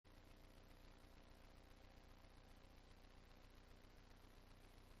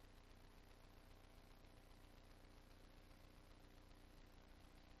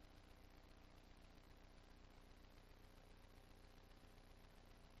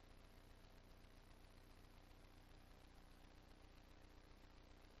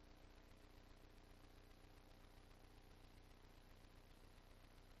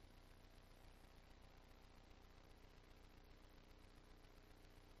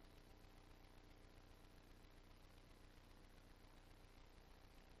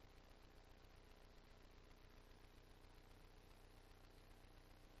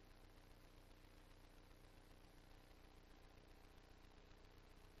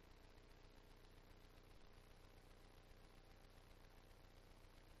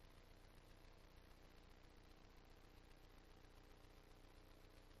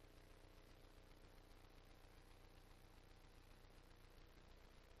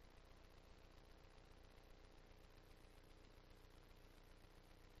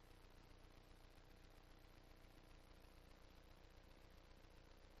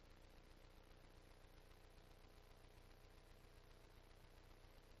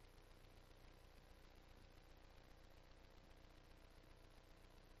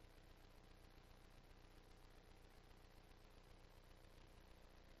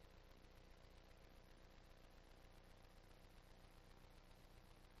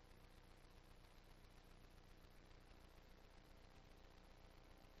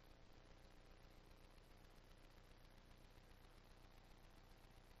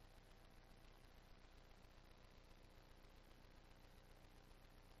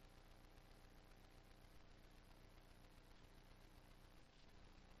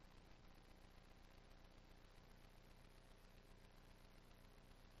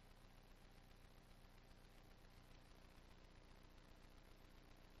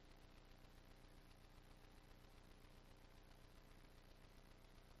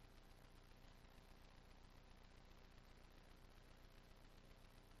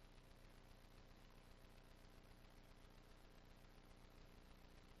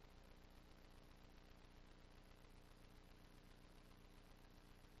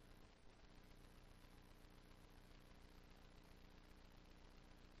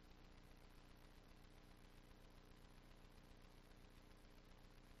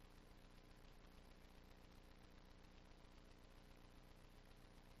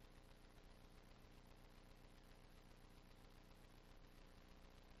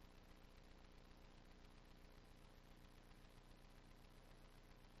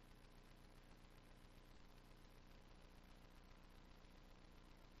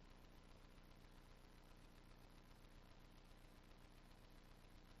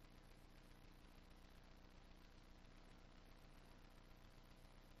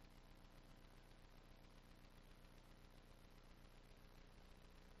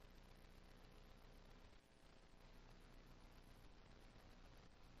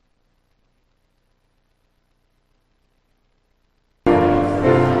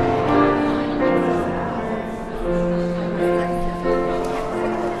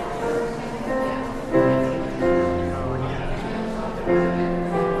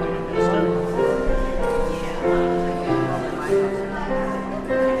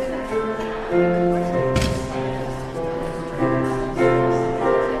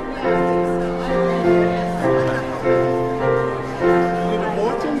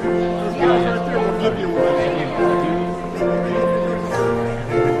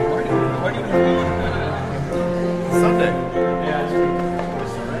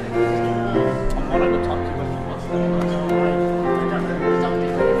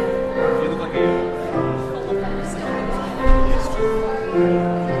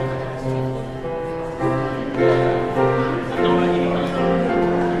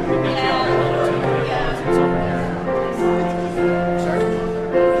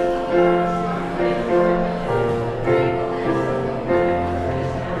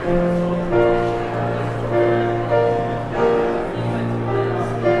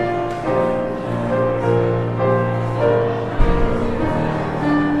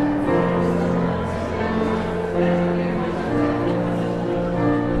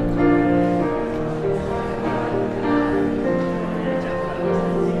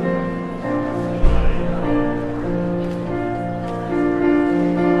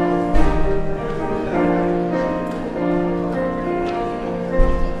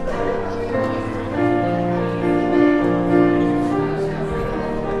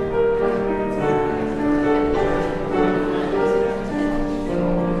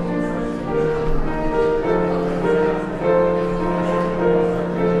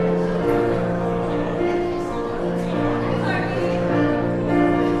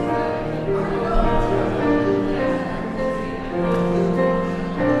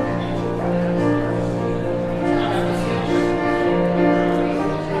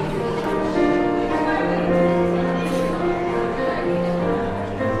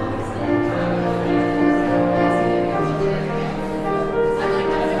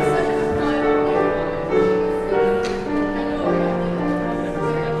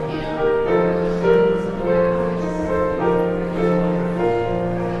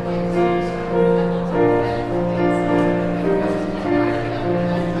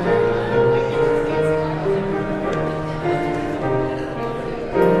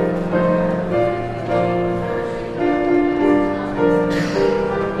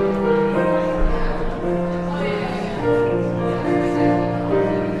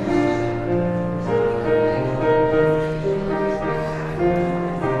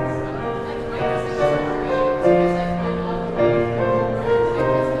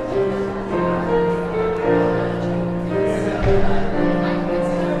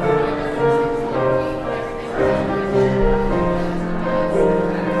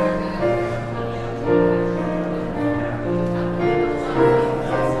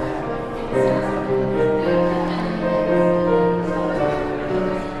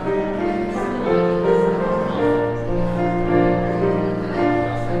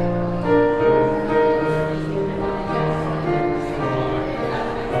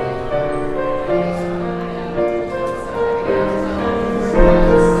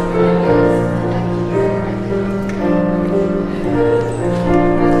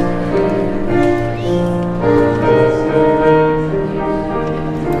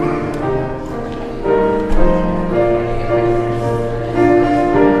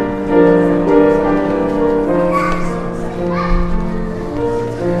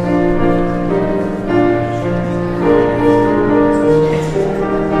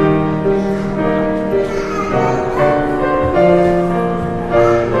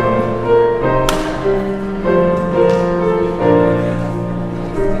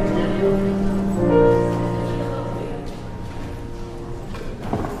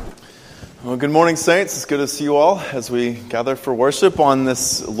Good morning, saints. It's good to see you all as we gather for worship on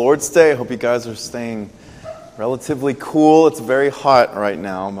this Lord's Day. I hope you guys are staying relatively cool. It's very hot right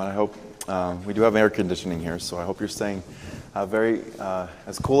now, but I hope we do have air conditioning here, so I hope you're staying very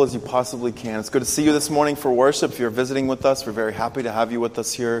as cool as you possibly can. It's good to see you this morning for worship. If you're visiting with us, we're very happy to have you with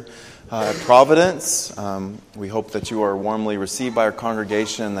us here at Providence. We hope that you are warmly received by our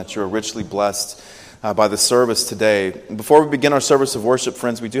congregation, that you are richly blessed by the service today. Before we begin our service of worship,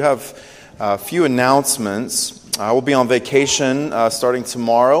 friends, we do have a few announcements. I will be on vacation starting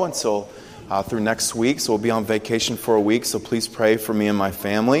tomorrow until through next week, so we'll be on vacation for a week, so please pray for me and my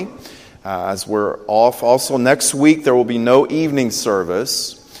family as we're off. Also, next week there will be no evening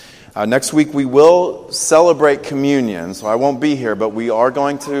service. Next week we will celebrate communion, so I won't be here, but we are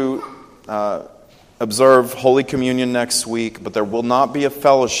going to observe Holy Communion next week, but there will not be a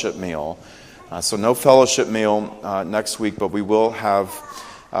fellowship meal. So no fellowship meal next week, but we will have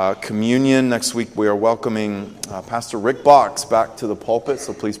communion next week. We are welcoming Pastor Rick Box back to the pulpit,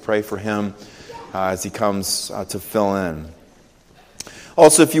 so please pray for him as he comes to fill in.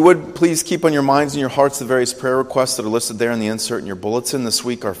 Also, if you would, please keep on your minds and your hearts the various prayer requests that are listed there in the insert in your bulletin. This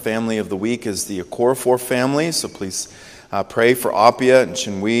week, our family of the week is the Okorafor family, so please pray for Apia and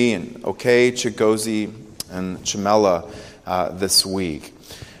Chinwe and Oke, Chigozi, and Chamela this week.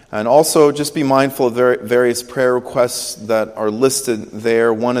 And also, just be mindful of various prayer requests that are listed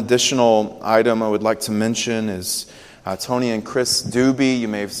there. One additional item I would like to mention is Tony and Chris Doobie. You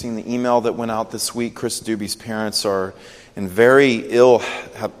may have seen the email that went out this week. Chris Doobie's parents are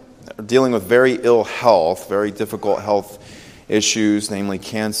dealing with very ill health, very difficult health issues, namely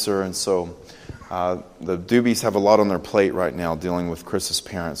cancer. And so the Doobies have a lot on their plate right now dealing with Chris's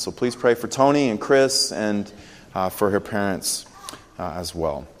parents. So please pray for Tony and Chris and for her parents as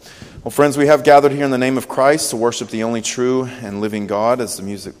well. Well, friends, we have gathered here in the name of Christ to worship the only true and living God. As the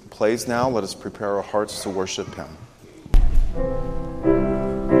music plays now, let us prepare our hearts to worship Him.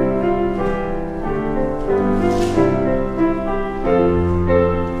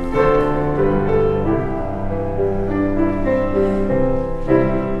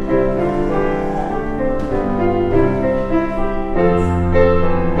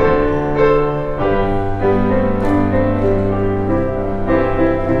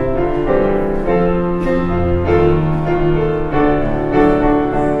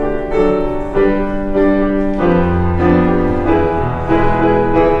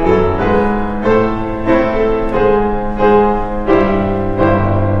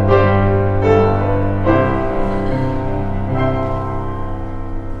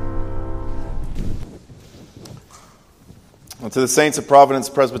 To the saints of Providence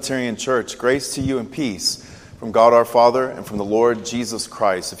Presbyterian Church, grace to you and peace from God our Father and from the Lord Jesus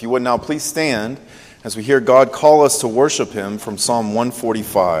Christ. If you would now please stand as we hear God call us to worship Him from Psalm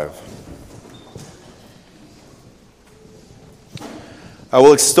 145. I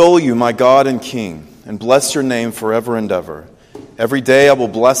will extol you, my God and King, and bless your name forever and ever. Every day I will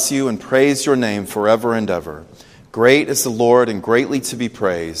bless you and praise your name forever and ever. Great is the Lord and greatly to be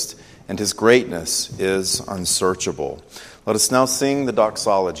praised, and His greatness is unsearchable. Let us now sing the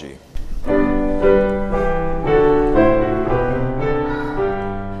doxology.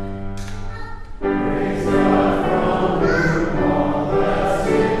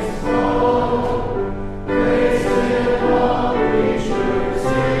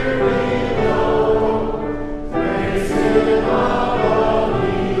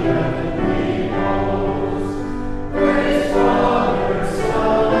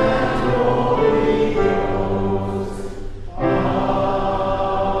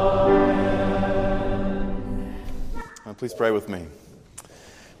 Please pray with me.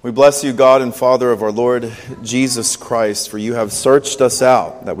 We bless you, God and Father of our Lord Jesus Christ, for you have searched us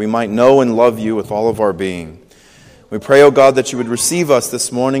out, that we might know and love you with all of our being. We pray, O God, that you would receive us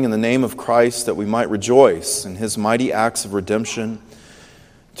this morning in the name of Christ, that we might rejoice in His mighty acts of redemption.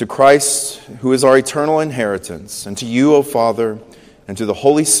 To Christ, who is our eternal inheritance, and to you, O Father, and to the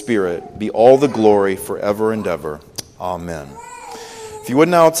Holy Spirit, be all the glory forever and ever. Amen. If you would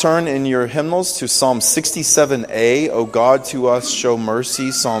now turn in your hymnals to Psalm 67a, O God, to us show mercy,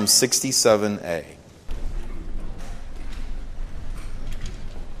 Psalm 67a.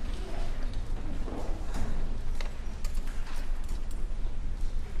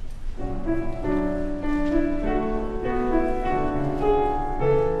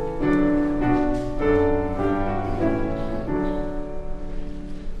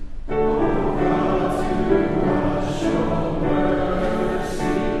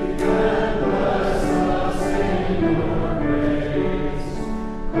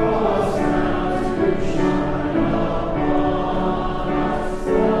 Cause now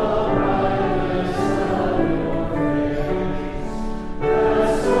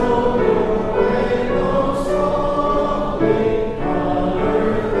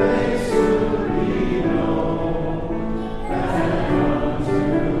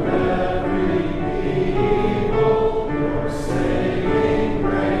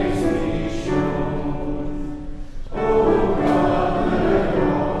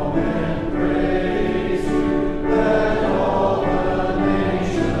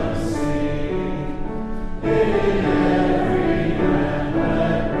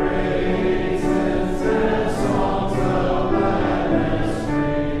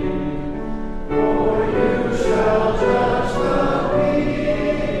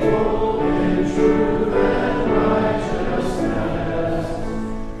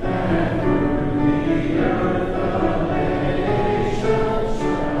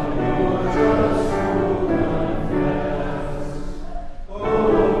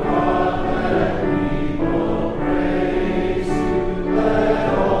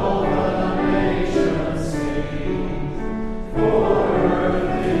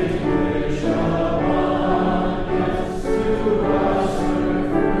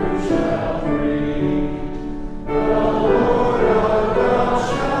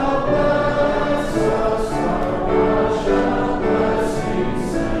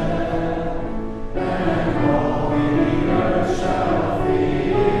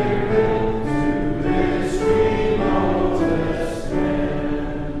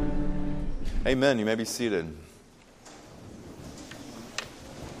Amen. You may be seated.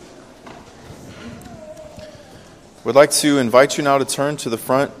 We'd like to invite you now to turn to the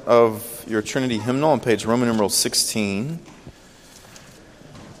front of your Trinity hymnal on page Roman numeral 16.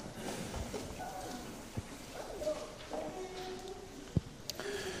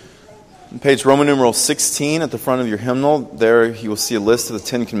 On page Roman numeral 16 at the front of your hymnal, there you will see a list of the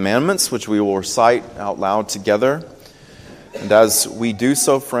Ten Commandments, which we will recite out loud together. And as we do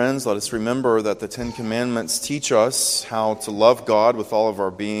so, friends, let us remember that the Ten Commandments teach us how to love God with all of our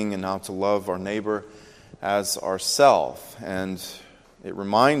being and how to love our neighbor as ourself. And it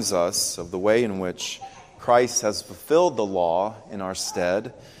reminds us of the way in which Christ has fulfilled the law in our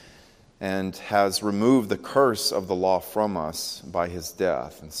stead and has removed the curse of the law from us by his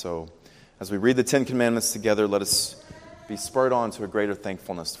death. And so, as we read the Ten Commandments together, let us be spurred on to a greater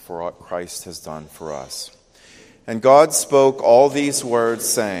thankfulness for what Christ has done for us. And God spoke all these words,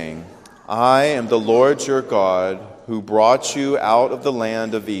 saying, I am the Lord your God, who brought you out of the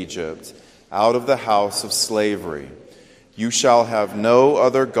land of Egypt, out of the house of slavery. You shall have no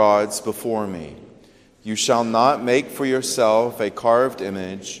other gods before me. You shall not make for yourself a carved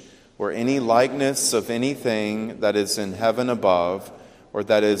image or any likeness of anything that is in heaven above, or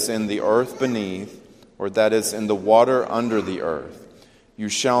that is in the earth beneath, or that is in the water under the earth. You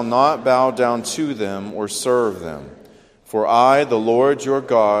shall not bow down to them or serve them. For I, the Lord your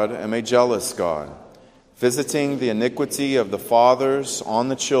God, am a jealous God, visiting the iniquity of the fathers on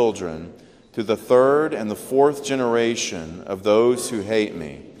the children, to the third and the fourth generation of those who hate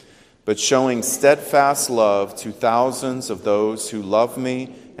me, but showing steadfast love to thousands of those who love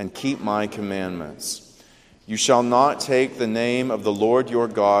me and keep my commandments. You shall not take the name of the Lord your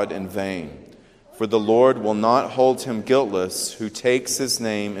God in vain, for the Lord will not hold him guiltless who takes his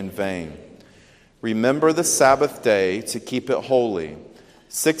name in vain. Remember the Sabbath day to keep it holy.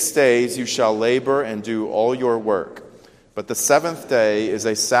 6 days you shall labor and do all your work. But the seventh day is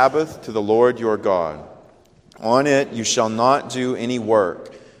a Sabbath to the Lord your God. On it you shall not do any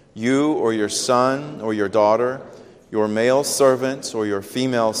work, you or your son or your daughter, your male servant or your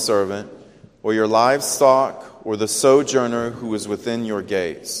female servant, or your livestock, or the sojourner who is within your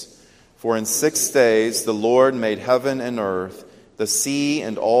gates. For in 6 days the Lord made heaven and earth, the sea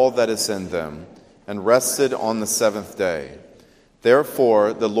and all that is in them, and rested on the seventh day.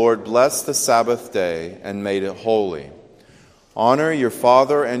 Therefore the Lord blessed the Sabbath day and made it holy. Honor your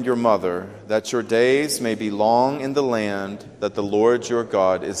father and your mother, that your days may be long in the land that the Lord your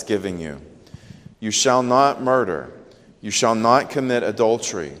God is giving you. You shall not murder. You shall not commit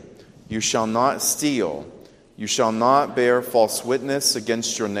adultery. You shall not steal. You shall not bear false witness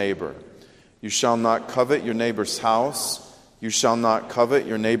against your neighbor. You shall not covet your neighbor's house. You shall not covet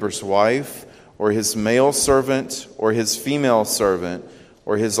your neighbor's wife, or his male servant, or his female servant,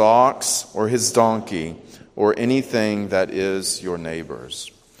 or his ox, or his donkey, or anything that is your neighbor's.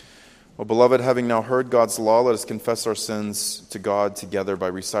 Well, beloved, having now heard God's law, let us confess our sins to God together by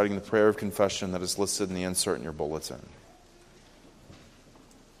reciting the prayer of confession that is listed in the insert in your bulletin.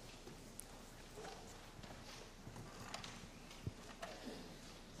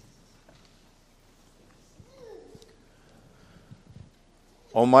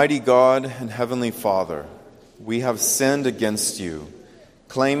 Almighty God and Heavenly Father, we have sinned against you.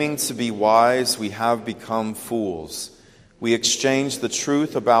 Claiming to be wise, we have become fools. We exchanged the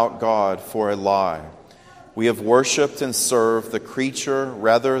truth about God for a lie. We have worshipped and served the creature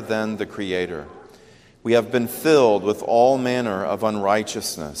rather than the Creator. We have been filled with all manner of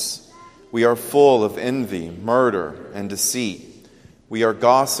unrighteousness. We are full of envy, murder, and deceit. We are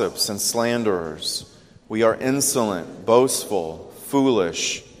gossips and slanderers. We are insolent, boastful,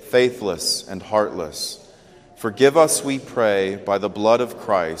 foolish, faithless, and heartless. Forgive us, we pray, by the blood of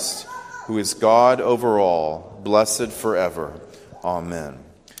Christ, who is God over all, blessed forever. Amen.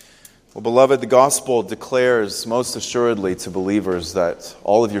 Well, beloved, the gospel declares most assuredly to believers that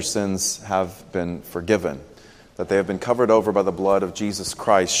all of your sins have been forgiven, that they have been covered over by the blood of Jesus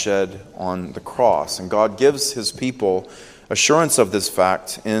Christ shed on the cross. And God gives his people assurance of this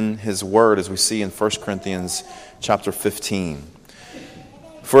fact in his word, as we see in 1 Corinthians chapter 15.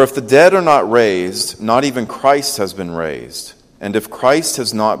 For if the dead are not raised, not even Christ has been raised. And if Christ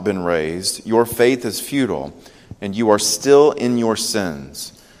has not been raised, your faith is futile, and you are still in your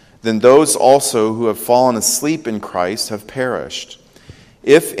sins. Then those also who have fallen asleep in Christ have perished.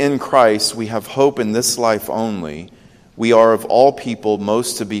 If in Christ we have hope in this life only, we are of all people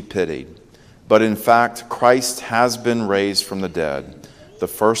most to be pitied. But in fact, Christ has been raised from the dead, the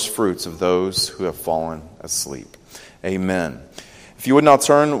first fruits of those who have fallen asleep. Amen. If you would now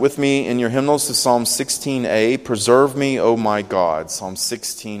turn with me in your hymnals to Psalm 16a, Preserve Me, O my God, Psalm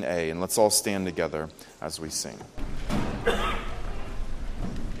 16a, and let's all stand together as we sing.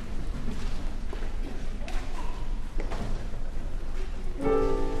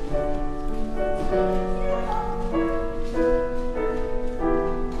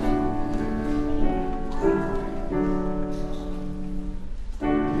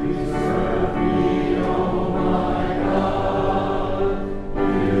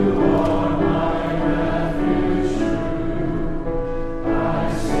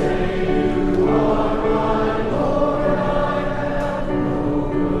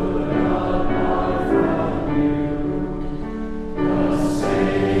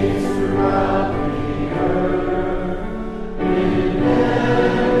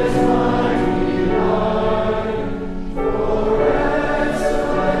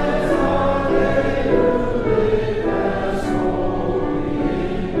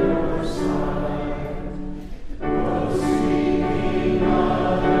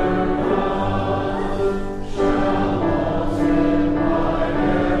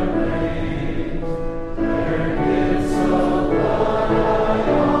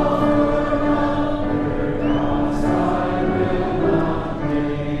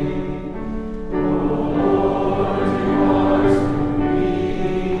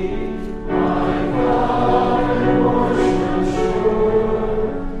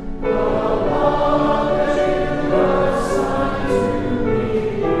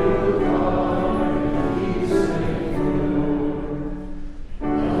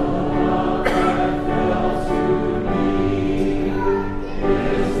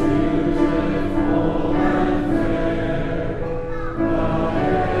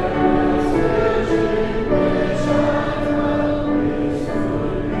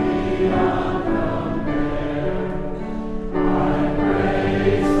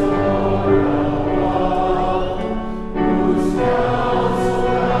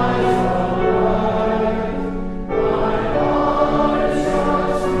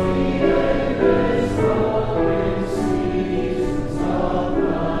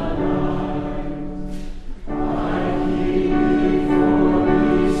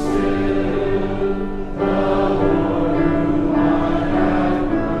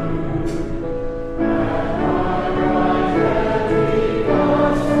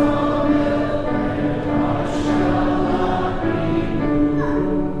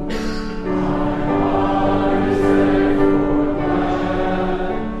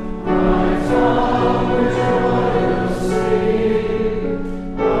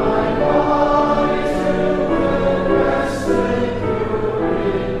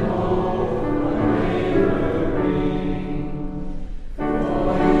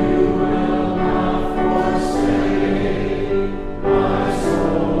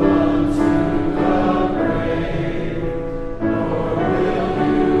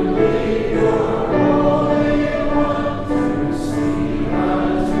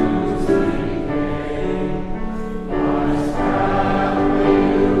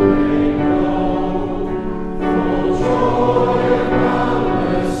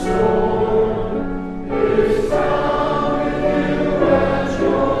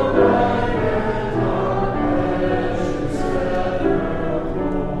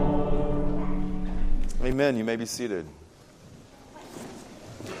 Amen. You may be seated.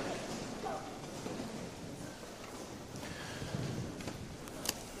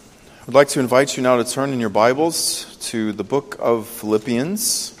 I'd like to invite you now to turn in your Bibles to the book of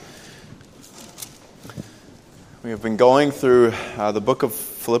Philippians. We have been going through the book of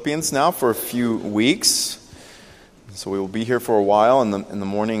Philippians now for a few weeks. So we will be here for a while in the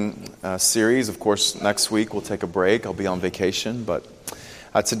morning series. Of course, next week we'll take a break. I'll be on vacation. But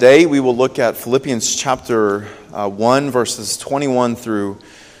today we will look at Philippians chapter 1, verses 21 through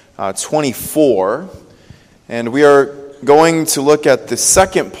 24. And we are going to look at the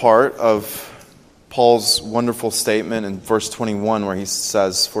second part of Paul's wonderful statement in verse 21 where he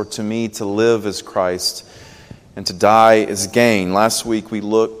says, "For to me to live is Christ, and to die is gain." Last week we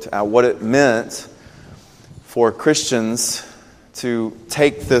looked at what it meant for Christians to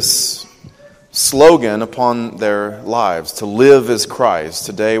take this slogan upon their lives, to live is Christ.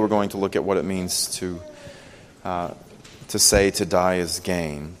 Today we're going to look at what it means to say to die is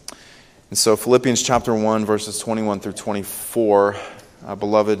gain. And so Philippians chapter 1, verses 21 through 24.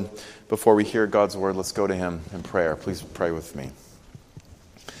 Beloved, before we hear God's word, let's go to Him in prayer. Please pray with me.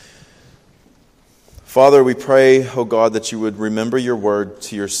 Father, we pray, O God, that you would remember your word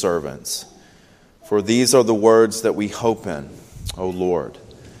to your servants. For these are the words that we hope in, O Lord.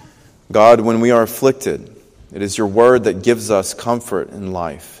 God, when we are afflicted, It is your word that gives us comfort in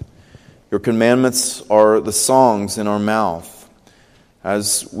life. Your commandments are the songs in our mouth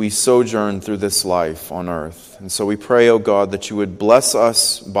as we sojourn through this life on earth. And so we pray, O God, that you would bless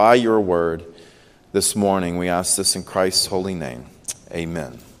us by your word this morning. We ask this in Christ's holy name.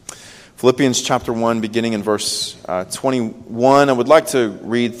 Amen. Philippians chapter 1, beginning in verse 21. I would like to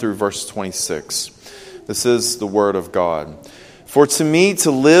read through verse 26. This is the word of God. For to me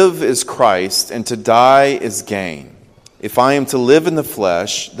to live is Christ, and to die is gain. If I am to live in the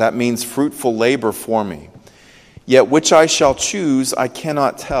flesh, that means fruitful labor for me. Yet which I shall choose, I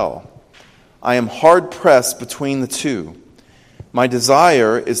cannot tell. I am hard pressed between the two. My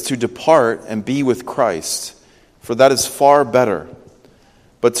desire is to depart and be with Christ, for that is far better.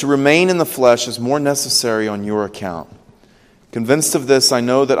 But to remain in the flesh is more necessary on your account. Convinced of this, I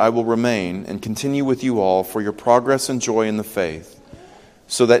know that I will remain and continue with you all for your progress and joy in the faith,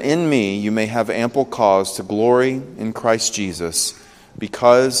 so that in me you may have ample cause to glory in Christ Jesus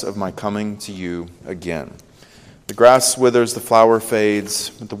because of my coming to you again. The grass withers, the flower fades,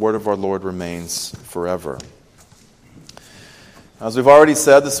 but the word of our Lord remains forever. As we've already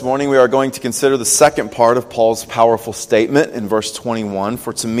said this morning, we are going to consider the second part of Paul's powerful statement in verse 21.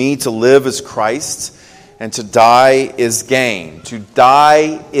 For to me to live is Christ, and to die is gain. To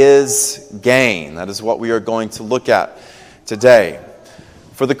die is gain. That is what we are going to look at today.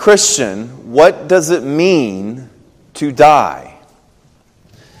 For the Christian, what does it mean to die?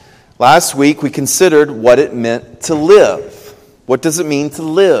 Last week we considered what it meant to live. What does it mean to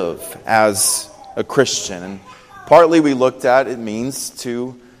live as a Christian? And partly we looked at it means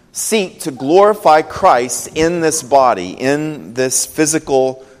to seek to glorify Christ in this body, in this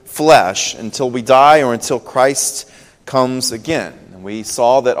physical flesh, until we die or until Christ comes again. And we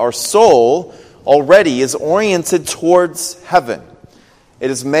saw that our soul already is oriented towards heaven.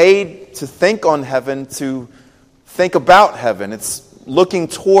 It is made to think on heaven, to think about heaven. It's looking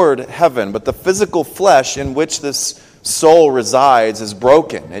toward heaven, but the physical flesh in which this soul resides is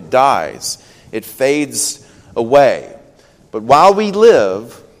broken. It dies. It fades away. But while we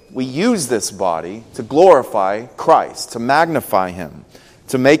live, we use this body to glorify Christ, to magnify Him,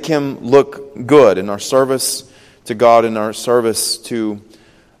 to make Him look good in our service to God and our service to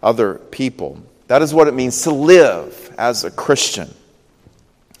other people. That is what it means to live as a Christian.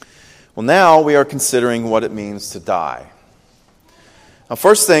 Well, now we are considering what it means to die. Now,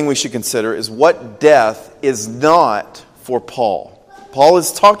 first thing we should consider is what death is not for Paul. Paul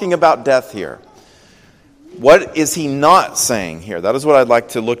is talking about death here. What is he not saying here? That is what I'd like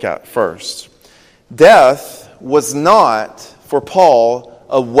to look at first. Death was not, for Paul,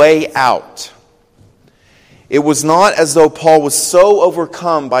 a way out. It was not as though Paul was so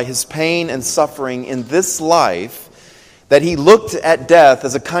overcome by his pain and suffering in this life that he looked at death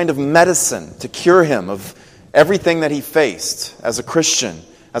as a kind of medicine to cure him of everything that he faced as a Christian,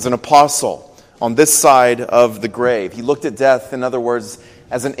 as an apostle, on this side of the grave. He looked at death, in other words,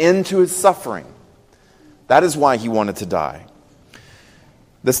 as an end to his suffering. That is why he wanted to die.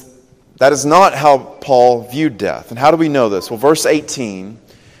 That is not how Paul viewed death. And how do we know this? Well, verse 18,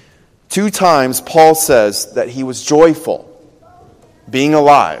 2 times Paul says that he was joyful. Being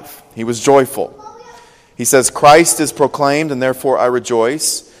alive, he was joyful. He says, Christ is proclaimed, and therefore I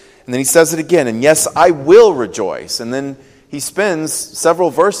rejoice. And then he says it again, and yes, I will rejoice. And then he spends several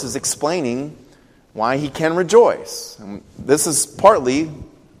verses explaining why he can rejoice. And this is partly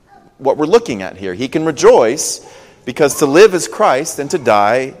what we're looking at here. He can rejoice because to live is Christ and to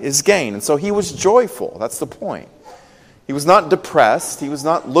die is gain. And so he was joyful. That's the point. He was not depressed. He was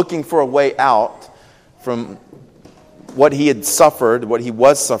not looking for a way out from what he had suffered, what he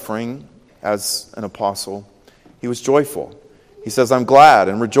was suffering as an apostle. He was joyful. He says, I'm glad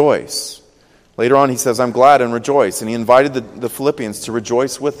and rejoice. Later on he says, I'm glad and rejoice. And he invited the Philippians to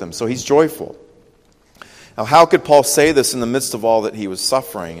rejoice with him. So he's joyful. Now how could Paul say this in the midst of all that he was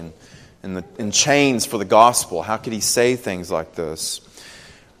suffering and in chains for the gospel? How could he say things like this?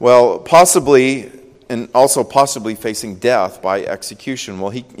 Well, possibly, and also possibly facing death by execution.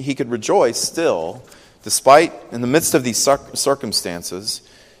 Well, he could rejoice still, despite, in the midst of these circumstances,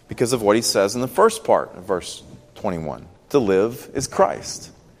 because of what he says in the first part of verse 21. To live is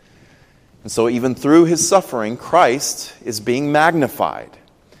Christ. And so even through his suffering, Christ is being magnified.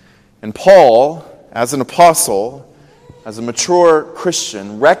 And Paul, as an apostle, as a mature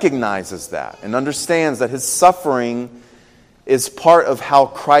Christian, recognizes that and understands that his suffering is part of how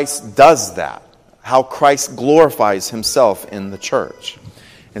Christ does that, how Christ glorifies himself in the church.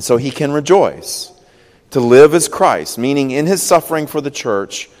 And so he can rejoice. To live is Christ, meaning in his suffering for the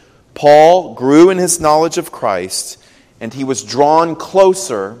church, Paul grew in his knowledge of Christ, and he was drawn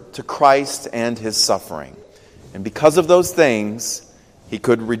closer to Christ and his suffering. And because of those things, he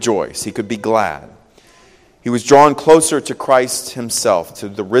could rejoice. He could be glad. He was drawn closer to Christ himself, to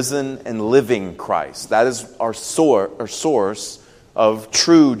the risen and living Christ. That is our source of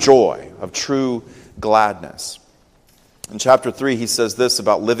true joy, of true gladness. In chapter 3, he says this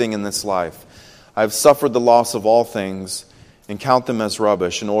about living in this life. I have suffered the loss of all things and count them as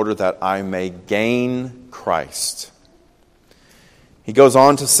rubbish in order that I may gain Christ. He goes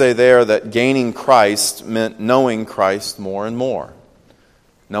on to say there that gaining Christ meant knowing Christ more and more.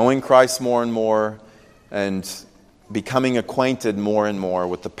 Knowing Christ more and more and becoming acquainted more and more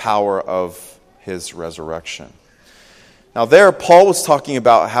with the power of his resurrection. Now there, Paul was talking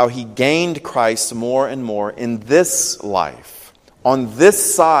about how he gained Christ more and more in this life, on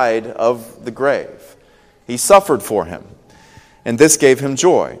this side of the grave. He suffered for him, and this gave him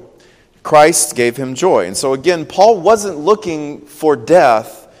joy. Christ gave him joy. And so again, Paul wasn't looking for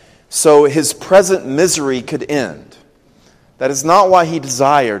death so his present misery could end. That is not why he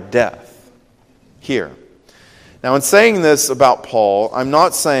desired death here. Now in saying this about Paul, I'm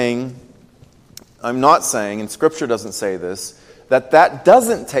not saying, and Scripture doesn't say this, that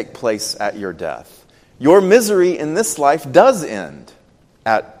doesn't take place at your death. Your misery in this life does end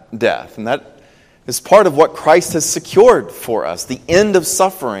at death. And that is part of what Christ has secured for us, the end of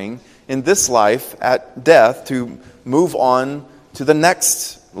suffering in this life at death to move on to the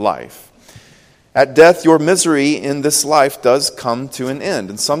next life. At death, your misery in this life does come to an end.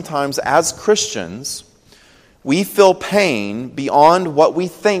 And sometimes as Christians, we feel pain beyond what we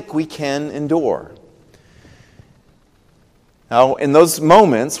think we can endure. Now, in those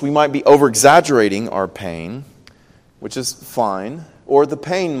moments, we might be over-exaggerating our pain, which is fine, or the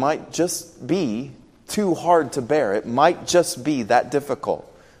pain might just be too hard to bear. It might just be that difficult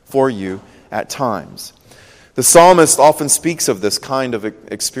for you at times. The psalmist often speaks of this kind of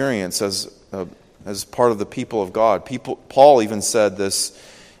experience as part of the people of God. Paul even said this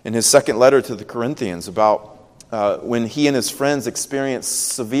in his second letter to the Corinthians about when he and his friends experienced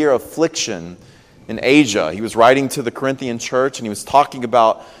severe affliction in Asia. He was writing to the Corinthian church, and he was talking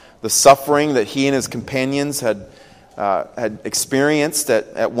about the suffering that he and his companions had experienced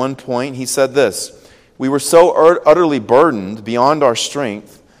at one point. He said this, "We were so utterly burdened beyond our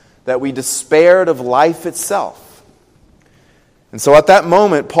strength that we despaired of life itself." And so at that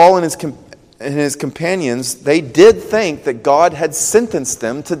moment, Paul and his companions, they did think that God had sentenced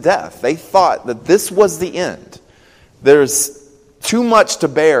them to death. They thought that this was the end. There's too much to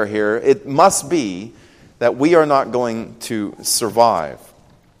bear here. It must be that we are not going to survive.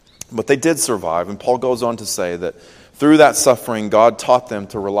 But they did survive, and Paul goes on to say that through that suffering, God taught them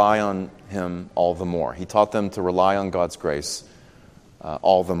to rely on him all the more. He taught them to rely on God's grace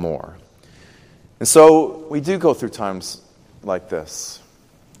all the more. And so we do go through times like this,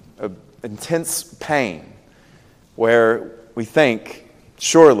 intense pain, where we think,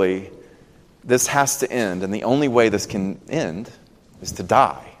 surely this has to end, and the only way this can end is to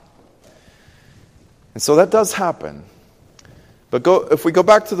die. And so that does happen. But if we go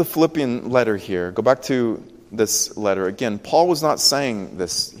back to the Philippian letter here, go back to this letter again, Paul was not saying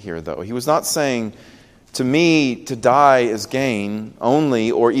this here, though. He was not saying, to me, to die is gain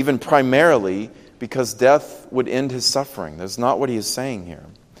only or even primarily because death would end his suffering. That's not what he is saying here.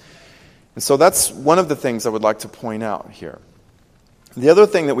 And so that's one of the things I would like to point out here. The other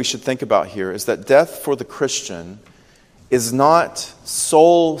thing that we should think about here is that death for the Christian is not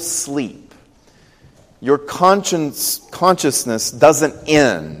soul sleep. Your consciousness doesn't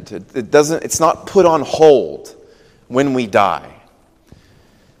end. It's not put on hold when we die.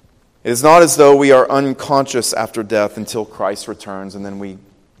 It is not as though we are unconscious after death until Christ returns and then we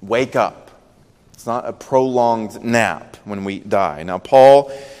wake up. It's not a prolonged nap when we die. Now,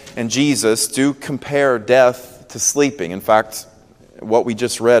 Paul and Jesus do compare death to sleeping. In fact, what we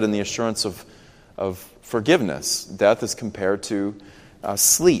just read in the assurance of forgiveness, death is compared to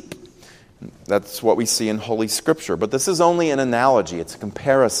sleep. That's what we see in Holy Scripture. But this is only an analogy. It's a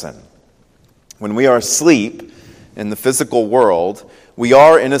comparison. When we are asleep in the physical world, we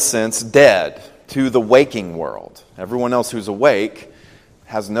are, in a sense, dead to the waking world. Everyone else who's awake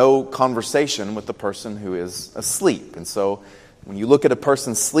has no conversation with the person who is asleep. And so when you look at a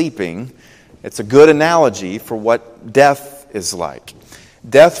person sleeping, it's a good analogy for what death is like.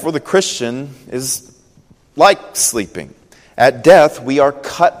 Death for the Christian is like sleeping. At death, we are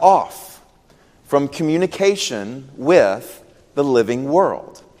cut off from communication with the living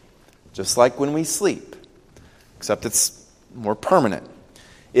world, just like when we sleep, except it's more permanent.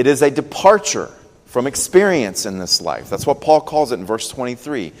 It is a departure from experience in this life. That's what Paul calls it in verse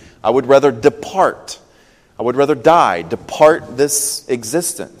 23. I would rather depart. I would rather die, depart this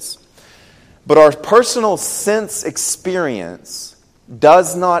existence. But our personal sense experience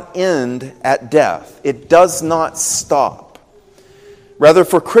does not end at death. It does not stop. Rather,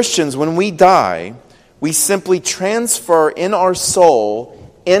 for Christians, when we die, we simply transfer in our soul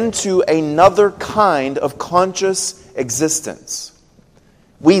into another kind of conscious existence.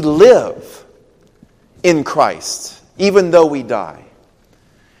 We live in Christ, even though we die.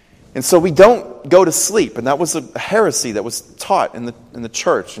 And so we don't go to sleep. And that was a heresy that was taught in the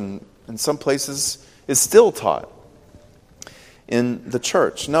church, and in some places is still taught in the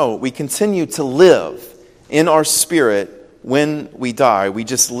church. No, we continue to live in our spirit when we die. We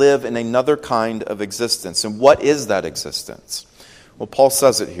just live in another kind of existence. And what is that existence? Well, Paul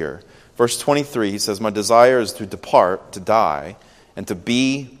says it here. Verse 23, he says, "My desire is to depart, to die, and to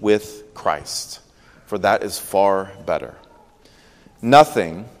be with Christ, for that is far better."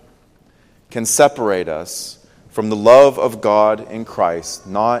 Nothing can separate us from the love of God in Christ,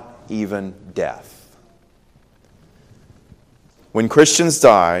 not even death. When Christians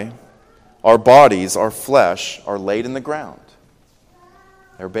die, our bodies, our flesh, are laid in the ground.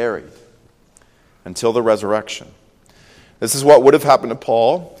 They're buried until the resurrection. This is what would have happened to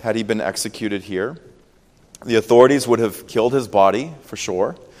Paul had he been executed here. The authorities would have killed his body, for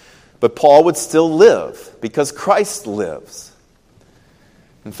sure, but Paul would still live because Christ lives.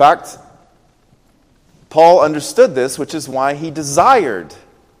 In fact, Paul understood this, which is why he desired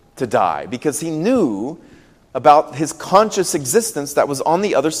to die, because he knew about his conscious existence that was on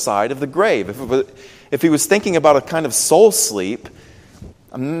the other side of the grave. If he was thinking about a kind of soul sleep,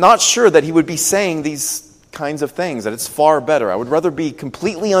 I'm not sure that he would be saying these kinds of things, that it's far better. I would rather be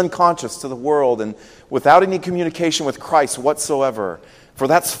completely unconscious to the world and without any communication with Christ whatsoever, for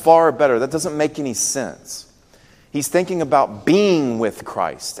that's far better. That doesn't make any sense. He's thinking about being with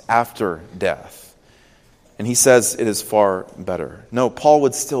Christ after death. And he says it is far better. No, Paul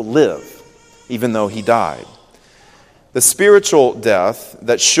would still live, even though he died. The spiritual death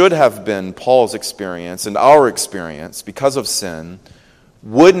that should have been Paul's experience and our experience because of sin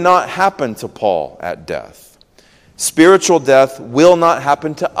would not happen to Paul at death. Spiritual death will not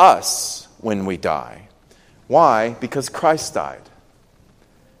happen to us when we die. Why? Because Christ died.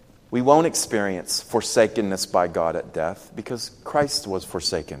 We won't experience forsakenness by God at death because Christ was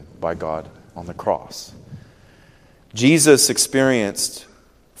forsaken by God on the cross. Jesus experienced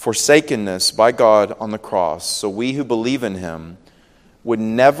forsakenness by God on the cross, so we who believe in him would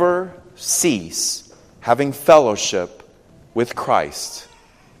never cease having fellowship with Christ,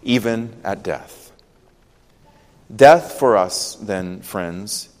 even at death. Death for us, then,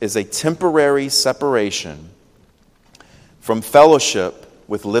 friends, is a temporary separation from fellowship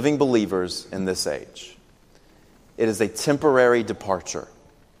with living believers in this age. It is a temporary departure.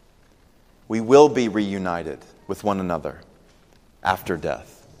 We will be reunited with one another after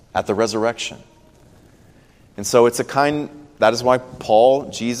death, at the resurrection. And so that is why Paul,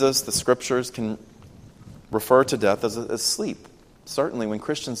 Jesus, the scriptures can refer to death as sleep. Certainly when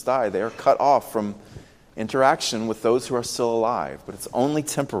Christians die, they are cut off from interaction with those who are still alive, but it's only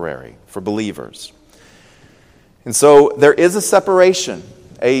temporary for believers. And so there is a separation,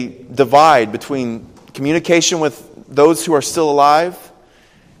 a divide between communication with those who are still alive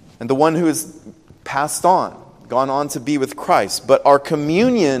and the one who is passed on, gone on to be with Christ. But our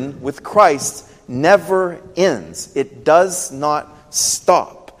communion with Christ never ends. It does not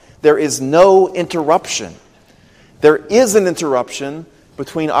stop. There is no interruption. There is an interruption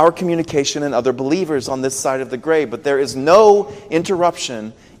between our communication and other believers on this side of the grave, but there is no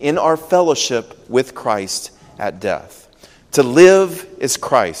interruption in our fellowship with Christ at death. To live is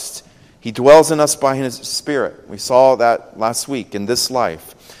Christ. He dwells in us by his Spirit. We saw that last week in this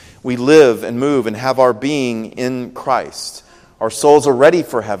life. We live and move and have our being in Christ. Our souls are ready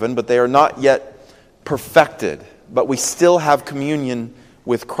for heaven, but they are not yet perfected. But we still have communion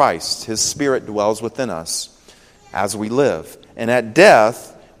with Christ. His Spirit dwells within us as we live. And at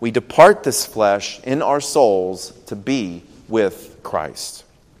death, we depart this flesh in our souls to be with Christ.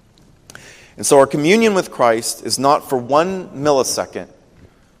 And so our communion with Christ is not for 1 millisecond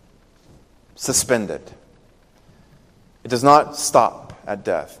suspended. It does not stop at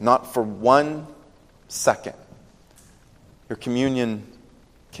death, not for 1 second. Your communion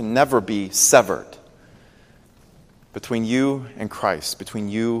can never be severed between you and Christ, between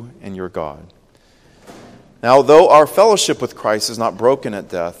you and your God. Now, though our fellowship with Christ is not broken at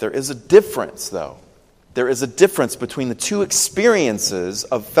death, there is a difference, though. There is a difference between the two experiences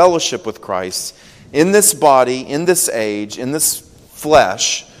of fellowship with Christ in this body, in this age, in this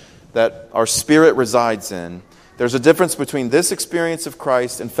flesh that our spirit resides in. There's a difference between this experience of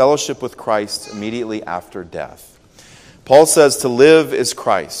Christ and fellowship with Christ immediately after death. Paul says to live is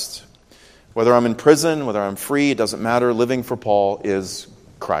Christ. Whether I'm in prison, whether I'm free, it doesn't matter. Living for Paul is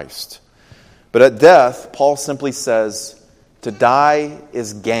Christ. But at death, Paul simply says, to die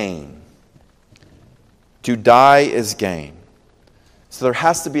is gain. To die is gain. So there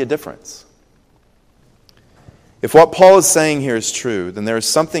has to be a difference. If what Paul is saying here is true, then there is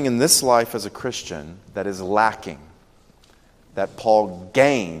something in this life as a Christian that is lacking, that Paul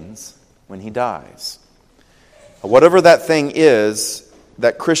gains when he dies. Whatever that thing is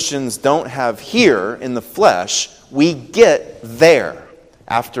that Christians don't have here in the flesh, we get there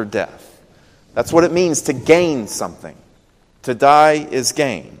after death. That's what it means to gain something. To die is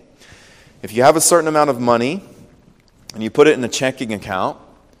gain. If you have a certain amount of money and you put it in a checking account,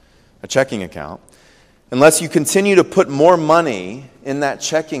 unless you continue to put more money in that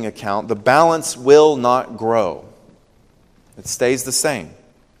checking account, the balance will not grow. It stays the same.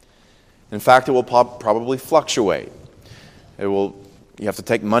 In fact, it will probably fluctuate. You have to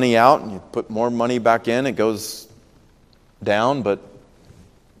take money out and you put more money back in, it goes down, but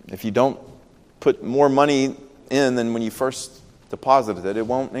if you don't put more money in than when you first deposited it, it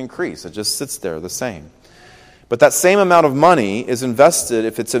won't increase. It just sits there the same. But that same amount of money is invested,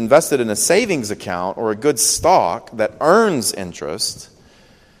 if it's invested in a savings account or a good stock that earns interest,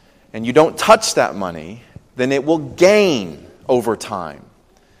 and you don't touch that money, then it will gain over time.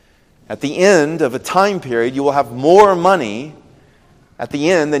 At the end of a time period, you will have more money at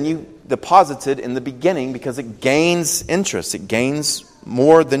the end than you deposited in the beginning because it gains interest. It gains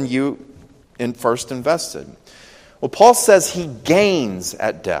more than you first invested. Well, Paul says he gains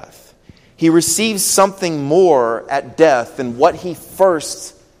at death. He receives something more at death than what he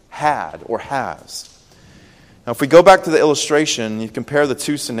first had or has. Now, if we go back to the illustration, you compare the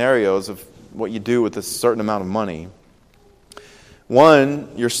two scenarios of what you do with a certain amount of money. One,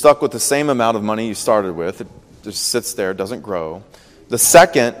 you're stuck with the same amount of money you started with. It just sits there, doesn't grow. The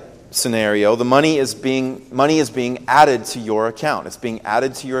second scenario, the money is being added to your account. It's being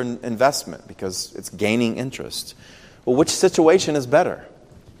added to your investment because it's gaining interest. Well, which situation is better?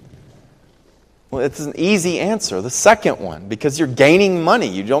 Well, it's an easy answer, the second one, because you're gaining money.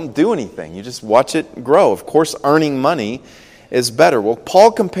 You don't do anything. You just watch it grow. Of course, earning money is better. Well,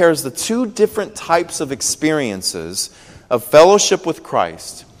 Paul compares the two different types of experiences of fellowship with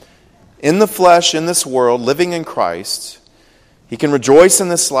Christ. In the flesh, in this world, living in Christ, he can rejoice in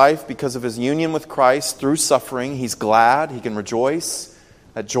this life because of his union with Christ through suffering. He's glad. He can rejoice.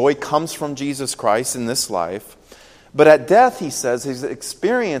 That joy comes from Jesus Christ in this life. But at death, he says, his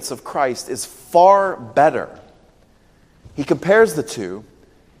experience of Christ is far better. He compares the two,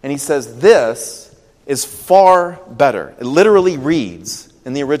 and he says, this is far better. It literally reads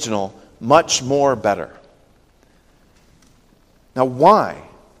in the original, much more better. Now, why?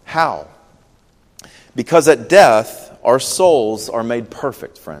 How? Because at death, our souls are made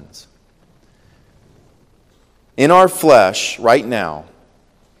perfect, friends. In our flesh, right now,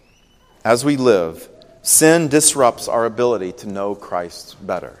 as we live, sin disrupts our ability to know Christ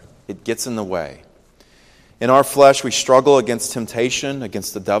better. It gets in the way. In our flesh, we struggle against temptation,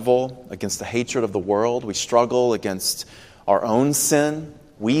 against the devil, against the hatred of the world. We struggle against our own sin.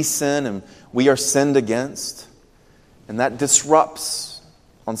 We sin and we are sinned against. And that disrupts,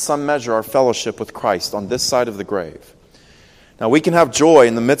 on some measure, our fellowship with Christ on this side of the grave. Now, we can have joy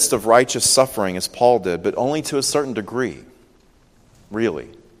in the midst of righteous suffering, as Paul did, but only to a certain degree, really.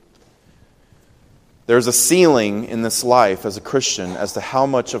 There's a ceiling in this life as a Christian as to how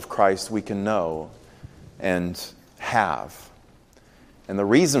much of Christ we can know and have. And the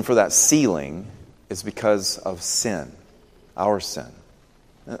reason for that ceiling is because of sin, our sin,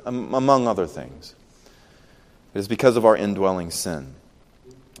 among other things. It is because of our indwelling sin.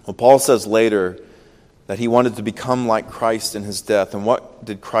 Well, Paul says later that he wanted to become like Christ in his death. And what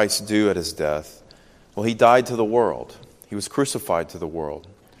did Christ do at his death? Well, he died to the world. He was crucified to the world.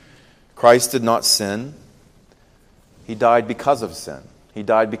 Christ did not sin. He died because of sin. He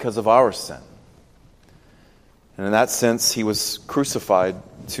died because of our sin. And in that sense, he was crucified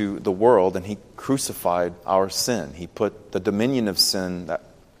to the world, and he crucified our sin. He put the dominion of sin that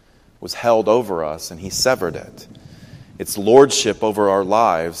was held over us, and he severed it. Its lordship over our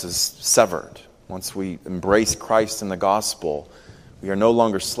lives is severed. Once we embrace Christ in the gospel, we are no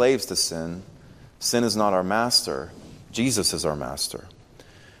longer slaves to sin. Sin is not our master. Jesus is our master.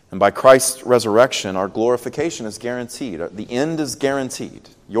 And by Christ's resurrection, our glorification is guaranteed. The end is guaranteed.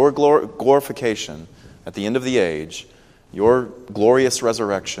 Your glorification at the end of the age, your glorious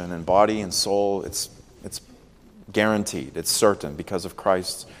resurrection in body and soul, it's guaranteed. It's certain because of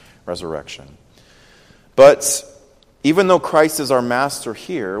Christ's resurrection. But even though Christ is our master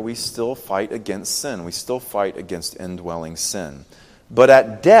here, we still fight against sin. We still fight against indwelling sin. But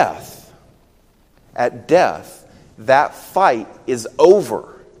at death, at death, that fight is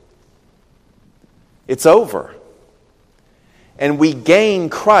over. It's over. And we gain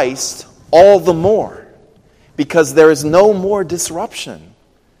Christ all the more because there is no more disruption.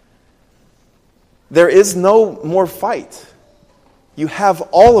 There is no more fight. You have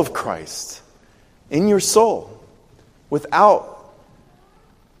all of Christ in your soul without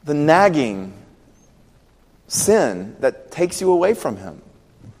the nagging sin that takes you away from Him.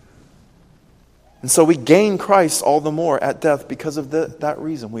 And so we gain Christ all the more at death because of that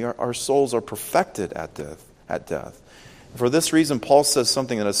reason. Our souls are perfected at death. For this reason, Paul says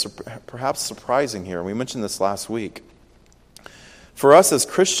something that is perhaps surprising here. We mentioned this last week. For us as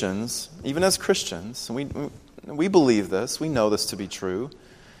Christians, even as Christians, we believe this, we know this to be true,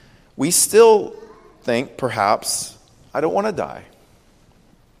 we still think, perhaps, I don't want to die.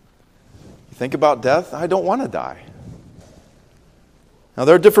 You think about death, I don't want to die. Now,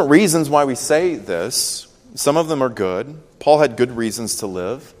 there are different reasons why we say this. Some of them are good. Paul had good reasons to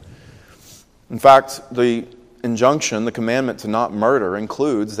live. In fact, the injunction, the commandment to not murder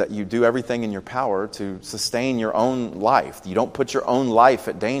includes that you do everything in your power to sustain your own life. You don't put your own life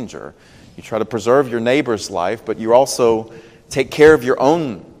at danger. You try to preserve your neighbor's life, but you also take care of your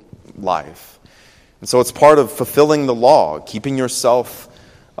own life. And so it's part of fulfilling the law, keeping yourself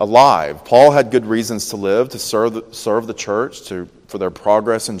alive. Paul had good reasons to live, to serve the church, for their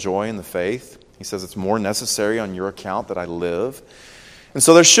progress and joy in the faith. He says it's more necessary on your account that I live. And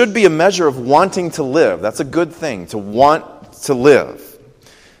so there should be a measure of wanting to live. That's a good thing, to want to live,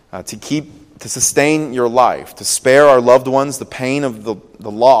 to sustain your life, to spare our loved ones the pain of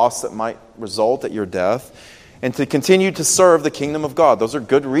the loss that might result at your death, and to continue to serve the kingdom of God. Those are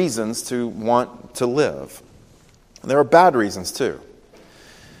good reasons to want to live. And there are bad reasons too.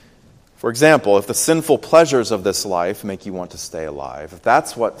 For example, if the sinful pleasures of this life make you want to stay alive, if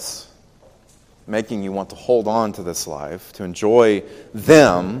that's what's making you want to hold on to this life, to enjoy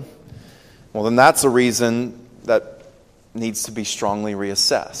them, well, then that's a reason that needs to be strongly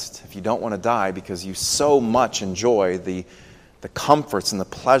reassessed. If you don't want to die because you so much enjoy the comforts and the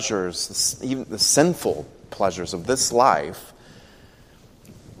pleasures, even the sinful pleasures of this life,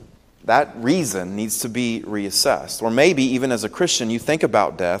 that reason needs to be reassessed. Or maybe even as a Christian, you think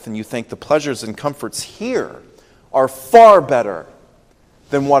about death and you think the pleasures and comforts here are far better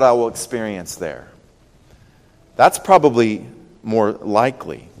than what I will experience there. That's probably more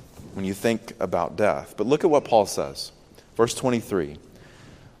likely when you think about death. But look at what Paul says. Verse 23.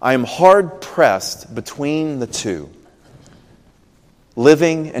 I am hard pressed between the two,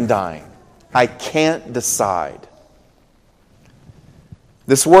 living and dying. I can't decide.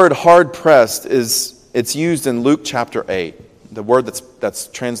 This word hard pressed it's used in Luke chapter 8. The word that's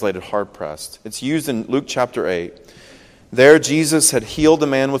translated hard pressed. It's used in Luke chapter 8. There Jesus had healed a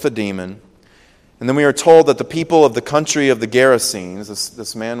man with a demon. And then we are told that the people of the country of the Gerasenes,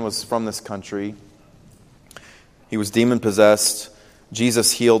 this man was from this country. He was demon-possessed.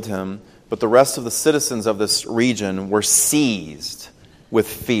 Jesus healed him. But the rest of the citizens of this region were seized with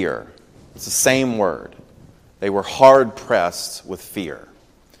fear. It's the same word. They were hard-pressed with fear.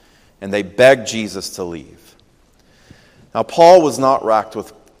 And they begged Jesus to leave. Now, Paul was not racked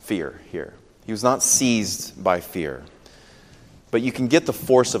with fear here. He was not seized by fear. But you can get the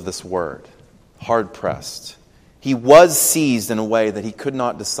force of this word, hard-pressed. He was seized in a way that he could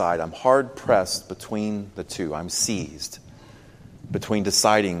not decide. I'm hard-pressed between the two. I'm seized between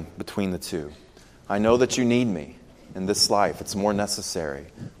deciding between the two. I know that you need me in this life. It's more necessary.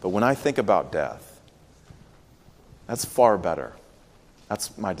 But when I think about death, that's far better.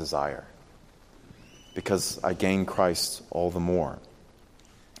 That's my desire. Because I gain Christ all the more.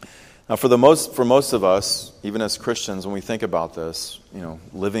 Now, for most of us, even as Christians, when we think about this,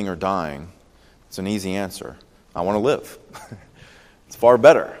 living or dying, it's an easy answer. I want to live. It's far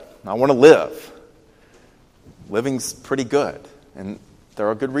better. I want to live. Living's pretty good. And there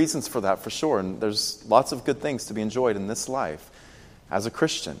are good reasons for that, for sure. And there's lots of good things to be enjoyed in this life as a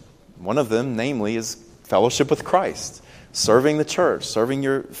Christian. One of them, namely, is fellowship with Christ. Serving the church, serving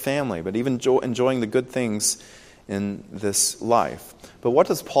your family, but even enjoying the good things in this life. But what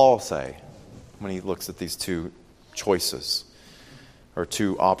does Paul say when he looks at these two choices, or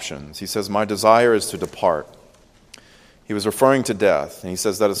two options? He says, my desire is to depart. He was referring to death, and he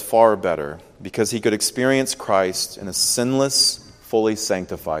says that is far better, because he could experience Christ in a sinless, fully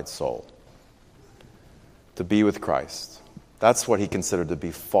sanctified soul. To be with Christ. That's what he considered to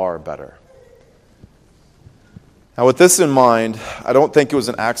be far better. Now, with this in mind, I don't think it was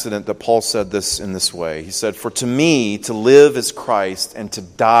an accident that Paul said this in this way. He said, for to me, to live is Christ, and to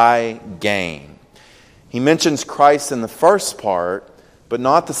die gain. He mentions Christ in the first part, but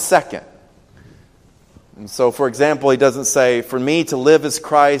not the second. And so, for example, he doesn't say, for me to live is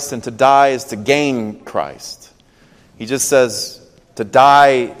Christ and to die is to gain Christ. He just says, to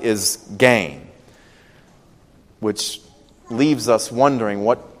die is gain, which leaves us wondering,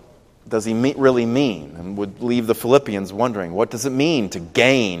 what does he really mean? And would leave the Philippians wondering, what does it mean to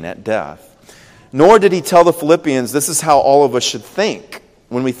gain at death? Nor did he tell the Philippians, this is how all of us should think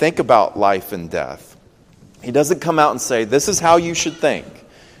when we think about life and death. He doesn't come out and say, this is how you should think.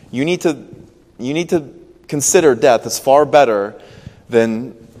 You need to consider death as far better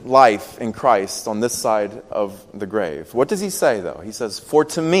than life in Christ on this side of the grave. What does he say, though? He says, for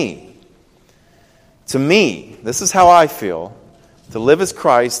to me, this is how I feel. To live is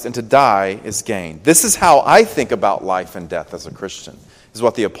Christ and to die is gain. This is how I think about life and death as a Christian, is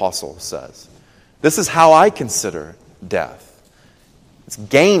what the apostle says. This is how I consider death. It's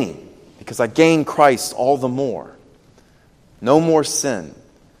gaining, because I gain Christ all the more. No more sin.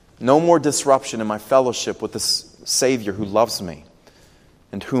 No more disruption in my fellowship with this Savior who loves me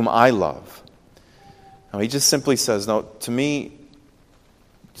and whom I love. Now, he just simply says, no, to me,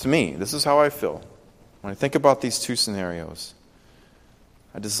 this is how I feel. When I think about these two scenarios,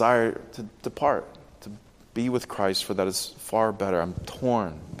 I desire to depart, to be with Christ, for that is far better. I'm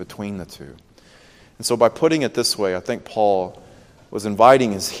torn between the two. And so by putting it this way, I think Paul was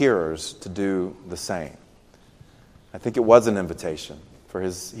inviting his hearers to do the same. I think it was an invitation for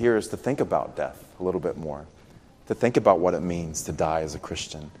his hearers to think about death a little bit more, to think about what it means to die as a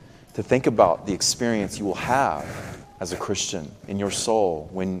Christian, to think about the experience you will have as a Christian in your soul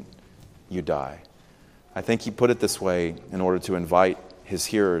when you die. I think he put it this way in order to invite his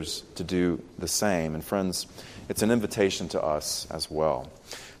hearers to do the same. And friends, it's an invitation to us as well.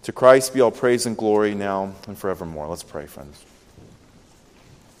 To Christ be all praise and glory now and forevermore. Let's pray, friends.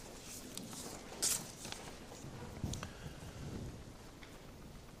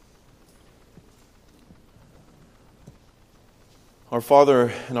 Our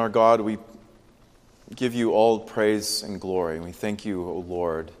Father and our God, we give you all praise and glory. We thank you, O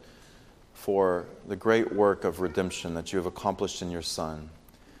Lord, for the great work of redemption that you have accomplished in your Son.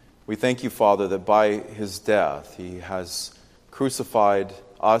 We thank you, Father, that by his death he has crucified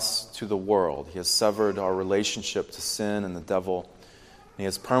us to the world. He has severed our relationship to sin and the devil. And he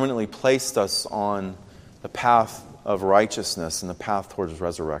has permanently placed us on the path of righteousness and the path towards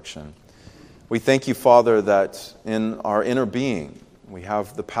resurrection. We thank you, Father, that in our inner being we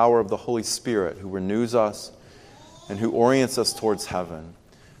have the power of the Holy Spirit who renews us and who orients us towards heaven.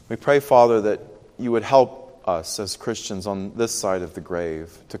 We pray, Father, that you would help us as Christians on this side of the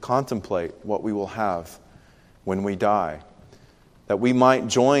grave to contemplate what we will have when we die, that we might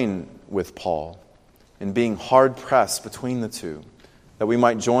join with Paul in being hard-pressed between the two, that we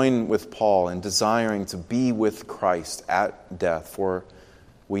might join with Paul in desiring to be with Christ at death, for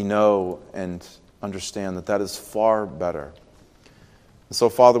we know and understand that that is far better. And so,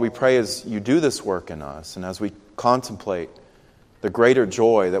 Father, we pray as you do this work in us, and as we contemplate the greater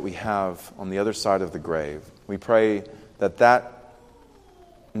joy that we have on the other side of the grave, we pray that that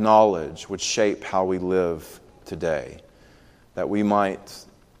knowledge would shape how we live today, that we might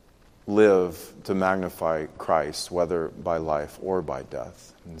live to magnify Christ, whether by life or by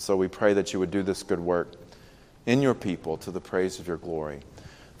death. And so we pray that you would do this good work in your people to the praise of your glory.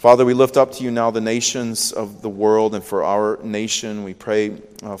 Father, we lift up to you now the nations of the world, and for our nation, we pray,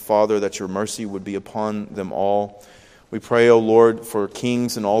 Father, that your mercy would be upon them all. We pray, O Lord, for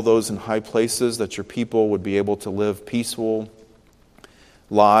kings and all those in high places, that your people would be able to live peaceful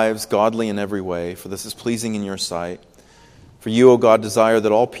lives, godly in every way, for this is pleasing in your sight. For you, O God, desire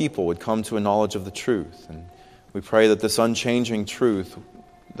that all people would come to a knowledge of the truth. And we pray that this unchanging truth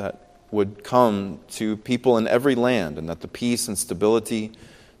that would come to people in every land, and that the peace and stability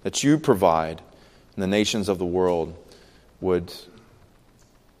that you provide in the nations of the world would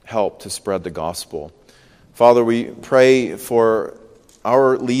help to spread the gospel. Father, we pray for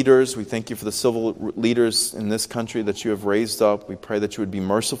our leaders. We thank you for the civil leaders in this country that you have raised up. We pray that you would be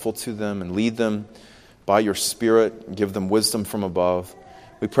merciful to them and lead them by your Spirit and give them wisdom from above.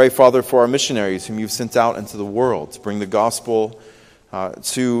 We pray, Father, for our missionaries whom you've sent out into the world to bring the gospel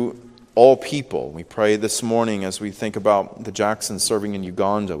to all people. We pray this morning as we think about the Jacksons serving in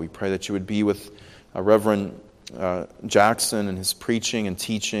Uganda. We pray that you would be with Reverend Jackson and his preaching and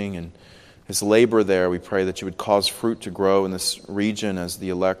teaching and his labor there. We pray that you would cause fruit to grow in this region as the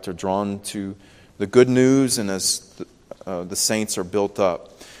elect are drawn to the good news and as the saints are built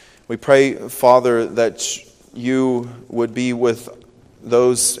up. We pray, Father, that you would be with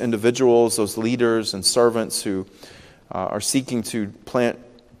those individuals, those leaders and servants who are seeking to plant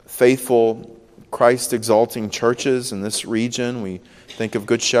faithful Christ-exalting churches in this region. We think of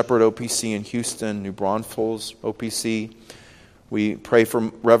Good Shepherd OPC in Houston, New Braunfels OPC. We pray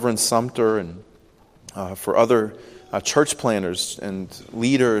for Reverend Sumter and for other church planters and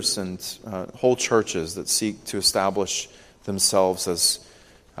leaders and whole churches that seek to establish themselves as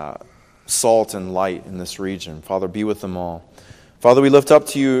salt and light in this region. Father, be with them all. Father, we lift up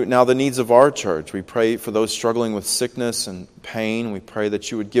to you now the needs of our church. We pray for those struggling with sickness and pain. We pray that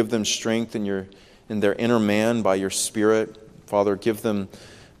you would give them strength in their inner man by your Spirit. Father, give them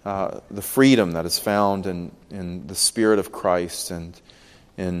the freedom that is found in the Spirit of Christ and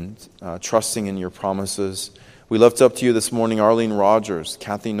in trusting in your promises. We lift up to you this morning Arlene Rogers,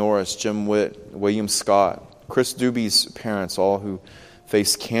 Kathy Norris, Jim Witt, William Scott, Chris Doobie's parents, all who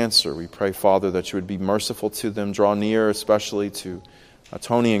face cancer. We pray, Father, that you would be merciful to them. Draw near especially to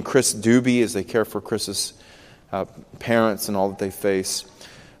Tony and Chris Doobie as they care for Chris's parents and all that they face.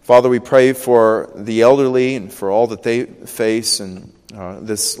 Father, we pray for the elderly and for all that they face in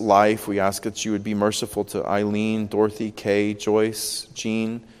this life. We ask that you would be merciful to Eileen, Dorothy, Kay, Joyce,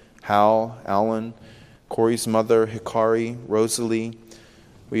 Jean, Hal, Alan, Corey's mother, Hikari, Rosalie.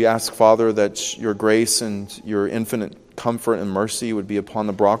 We ask, Father, that your grace and your infinite comfort and mercy would be upon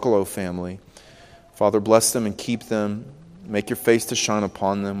the Broccolo family. Father, bless them and keep them. Make your face to shine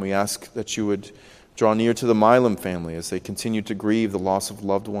upon them. We ask that you would draw near to the Milam family as they continue to grieve the loss of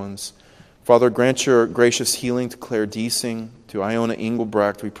loved ones. Father, grant your gracious healing to Claire Deasing, to Iona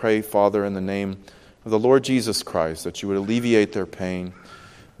Engelbrecht. We pray, Father, in the name of the Lord Jesus Christ, that you would alleviate their pain.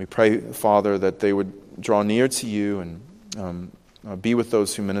 We pray, Father, that they would draw near to you and be with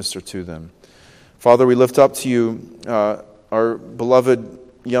those who minister to them. Father, we lift up to you our beloved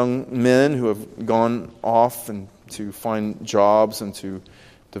young men who have gone off and to find jobs and to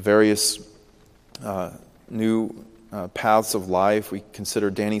the various new paths of life. We consider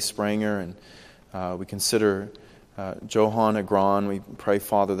Danny Spranger and we consider Johan Agron. We pray,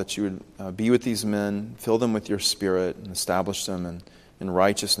 Father, that you would be with these men, fill them with your Spirit, and establish them in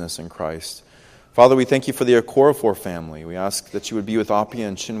righteousness in Christ. Father, we thank you for the Okorafor family. We ask that you would be with Apia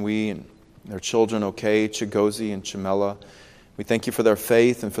and Chinwe and their children, Okay, Chigozi, and Chimela. We thank you for their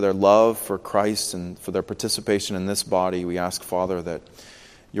faith and for their love for Christ and for their participation in this body. We ask, Father, that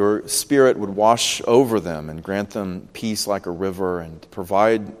your Spirit would wash over them and grant them peace like a river and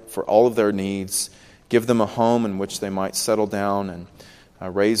provide for all of their needs. Give them a home in which they might settle down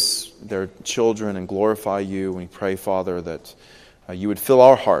and raise their children and glorify you. We pray, Father, that you would fill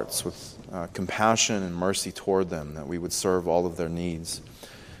our hearts with compassion and mercy toward them, that we would serve all of their needs.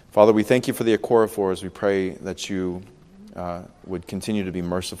 Father, we thank you for the Okorafors. We pray that you would continue to be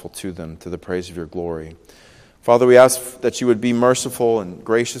merciful to them, to the praise of your glory. Father, we ask that you would be merciful and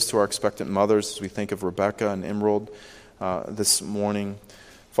gracious to our expectant mothers as we think of Rebecca and Emerald this morning.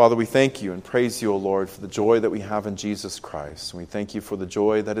 Father, we thank you and praise you, O Lord, for the joy that we have in Jesus Christ. And we thank you for the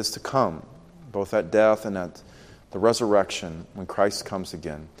joy that is to come, both at death and at the resurrection when Christ comes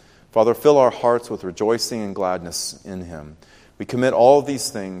again. Father, fill our hearts with rejoicing and gladness in him. We commit all of these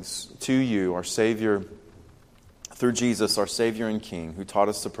things to you, our Savior, through Jesus, our Savior and King, who taught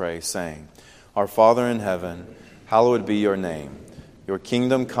us to pray, saying, Our Father in heaven, hallowed be your name. Your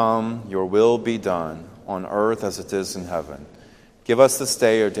kingdom come, your will be done, on earth as it is in heaven. Give us this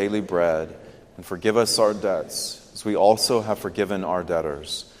day our daily bread, and forgive us our debts, as we also have forgiven our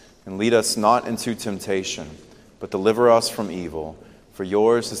debtors. And lead us not into temptation, but deliver us from evil. For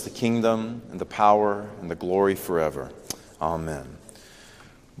yours is the kingdom, and the power, and the glory forever. Amen.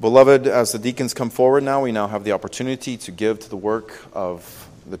 Beloved, as the deacons come forward now, we now have the opportunity to give to the work of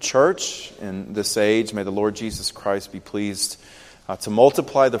the church in this age. May the Lord Jesus Christ be pleased to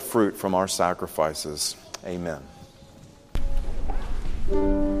multiply the fruit from our sacrifices. Amen.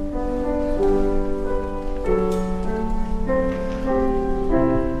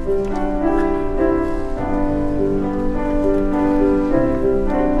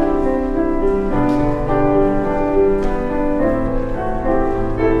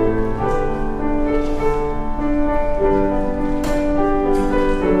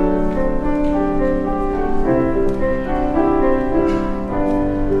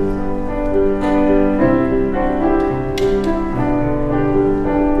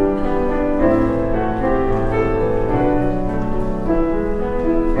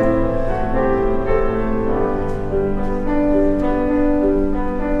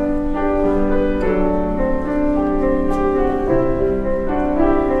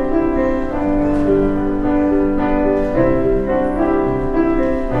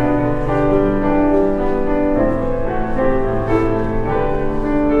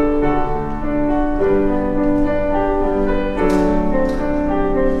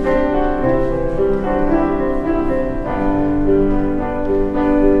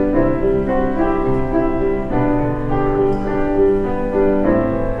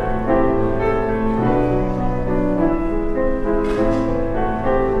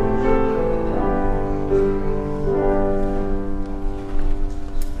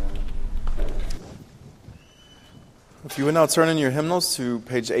 If you would now turn in your hymnals to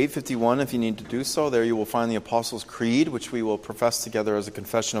page 851 if you need to do so, there you will find the Apostles' Creed, which we will profess together as a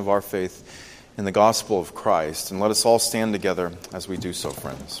confession of our faith in the gospel of Christ. And let us all stand together as we do so,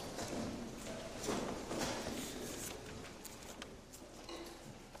 friends.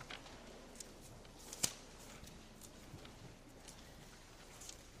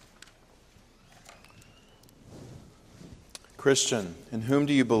 Christian, in whom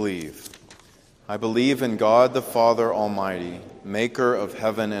do you believe? I believe in God the Father Almighty, maker of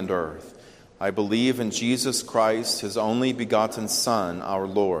heaven and earth. I believe in Jesus Christ, his only begotten Son, our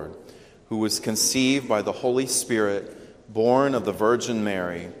Lord, who was conceived by the Holy Spirit, born of the Virgin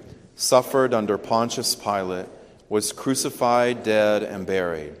Mary, suffered under Pontius Pilate, was crucified, dead, and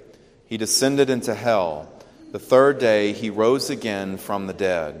buried. He descended into hell. The third day he rose again from the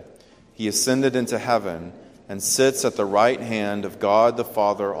dead. He ascended into heaven and sits at the right hand of God the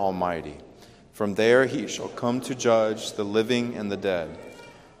Father Almighty. From there he shall come to judge the living and the dead.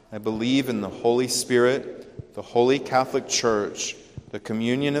 I believe in the Holy Spirit, the Holy Catholic Church, the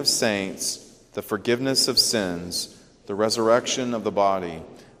communion of saints, the forgiveness of sins, the resurrection of the body,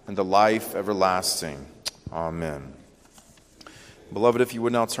 and the life everlasting. Amen. Beloved, if you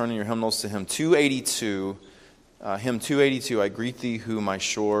would now turn in your hymnals to hymn 282. Hymn 282, I greet thee who my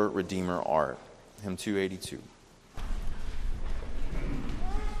sure Redeemer art. Hymn 282.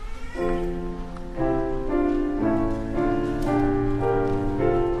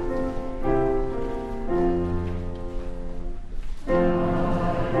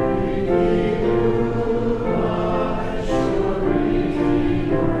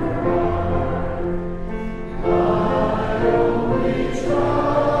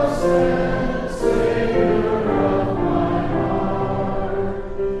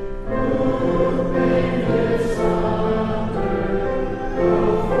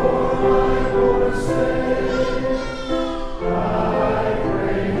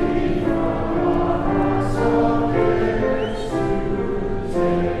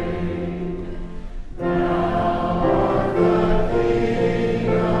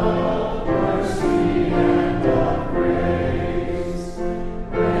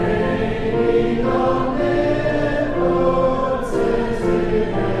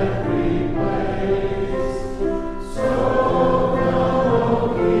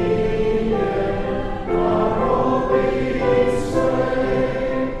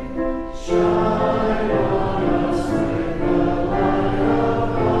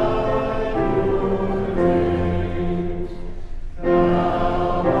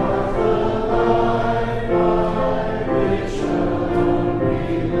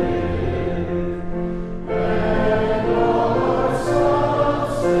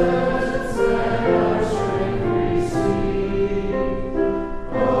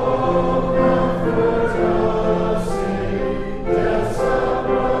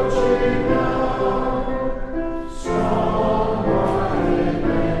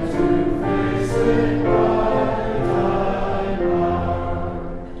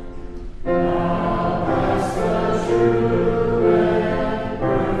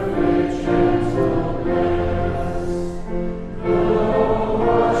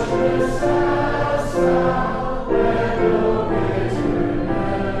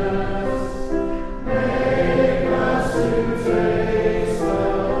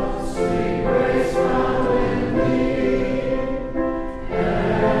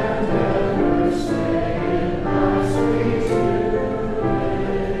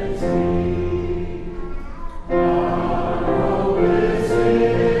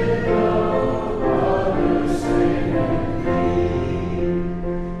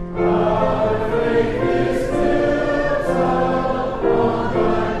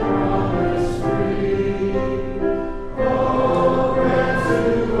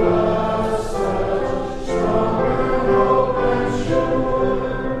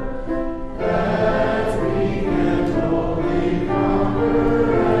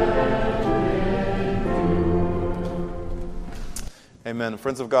 Amen.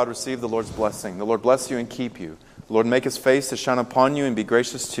 Friends of God, receive the Lord's blessing. The Lord bless you and keep you. The Lord make his face to shine upon you and be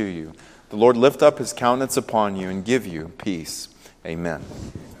gracious to you. The Lord lift up his countenance upon you and give you peace. Amen.